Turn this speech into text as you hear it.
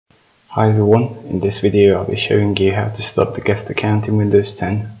Hi everyone, in this video I'll be showing you how to stop the guest account in Windows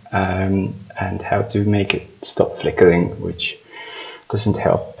 10 and how to make it stop flickering, which doesn't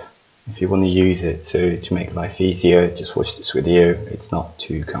help if you want to use it. So to make life easier, just watch this video, it's not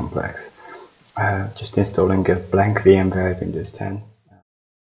too complex. Just installing a blank VMware Windows 10.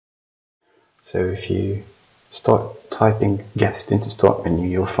 So if you start typing guest into start menu,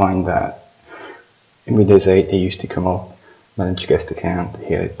 you'll find that in Windows 8 it used to come up manage guest account.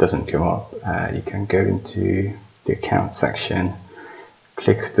 Here it doesn't come up. You can go into the account section,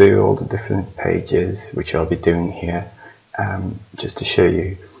 click through all the different pages, which I'll be doing here, just to show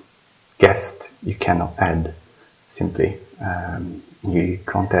you guest you cannot add simply. You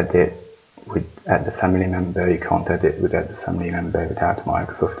can't add it add the family member, you can't add it without the family member without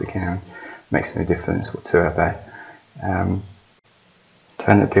Microsoft account. Makes no difference whatsoever.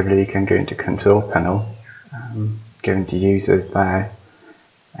 Alternatively, you can go into control panel, go into users there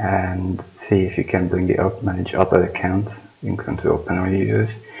and see if you can bring it up, manage other accounts in control panel users.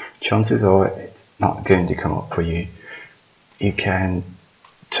 Chances are it's not going to come up for you. You can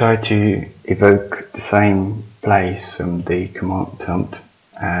try to evoke the same place from the command prompt,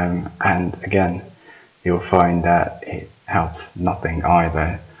 and again you'll find that it helps nothing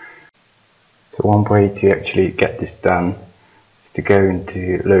either. So one way to actually get this done to go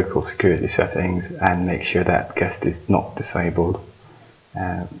into local security settings and make sure that guest is not disabled.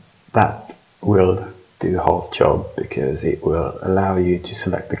 That will do the half job because it will allow you to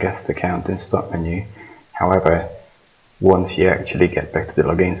select the guest account in start menu. However, once you actually get back to the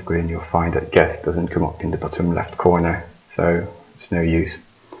login screen, you'll find that guest doesn't come up in the bottom left corner, so it's no use,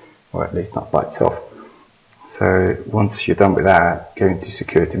 or at least not by itself. So once you're done with that, go into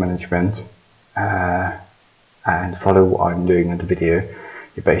security management and follow what I'm doing in the video.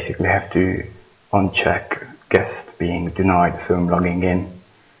 You basically have to uncheck guest being denied from logging in.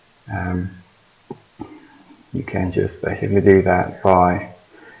 You can just basically do that by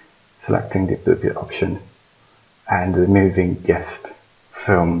selecting the appropriate option and removing guest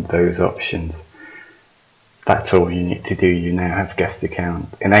from those options. That's all you need to do. You now have guest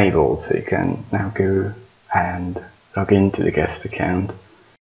account enabled, so you can now go and log into the guest account.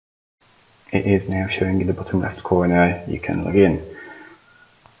 It is now showing in the bottom left corner. You can log in.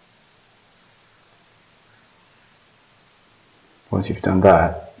 Once you've done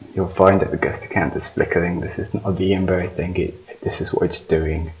that, you'll find that the guest account is flickering. This is not a VMware thing, this is what it's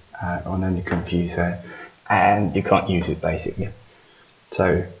doing on any computer, and you can't use it basically.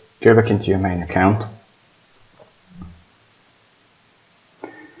 So go back into your main account.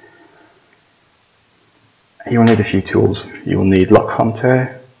 You will need a few tools. You will need Lock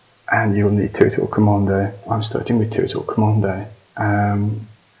Hunter, and you will need Total Commander. I'm starting with Total Commander.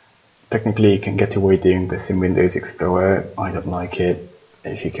 Technically you can get away doing this in Windows Explorer. I don't like it.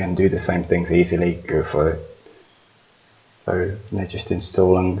 If you can do the same things easily, go for it. So now just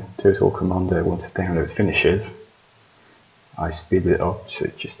installing Total Commander. Once the download finishes, I speed it up so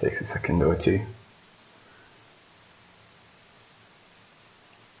it just takes a second or two.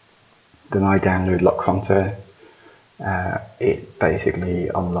 Then I download Lock Hunter. It basically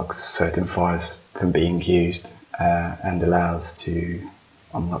unlocks certain files from being used and allows to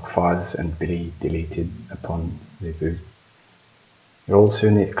unlock files and be deleted upon reboot. You also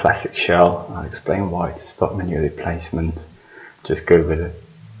need Classic Shell. I'll explain why it's a start menu replacement. Just go with it.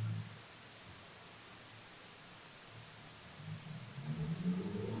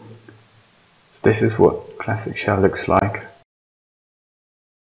 So this is what Classic Shell looks like.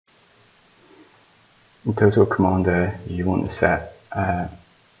 In Total Commander, you want to set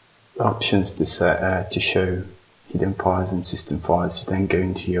options to show hidden files and system files. You then go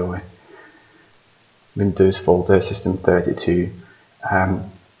into your Windows folder, System32,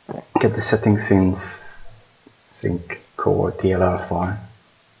 get the settings sync core DLR file,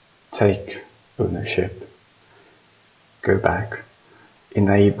 take ownership, go back,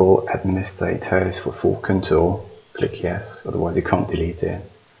 enable administrators for full control, click yes, otherwise you can't delete it.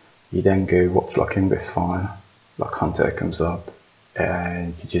 You then go, what's locking this file? Lock Hunter comes up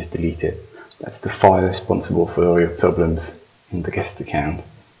and you just delete it. That's the file responsible for all your problems in the guest account.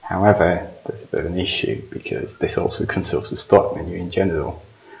 However, there's a bit of an issue because this also controls the start menu in general.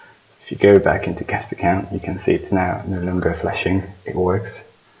 If you go back into guest account, you can see it's now no longer flashing, it works.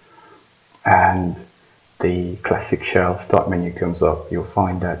 And the Classic Shell start menu comes up. You'll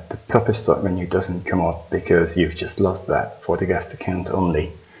find that the proper start menu doesn't come up because you've just lost that for the guest account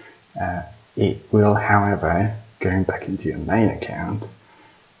only. It will, however, going back into your main account,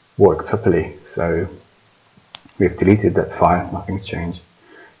 work properly. So we've deleted that file, nothing's changed.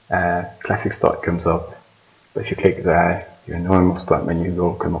 Classic Start comes up, but if you click there, your normal start menu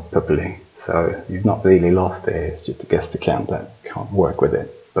will come up properly. So you've not really lost it, it's just a guest account that can't work with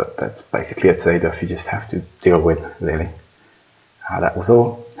it. But that's basically a trade-off you just have to deal with, really. That was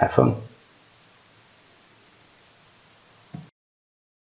all. Have fun.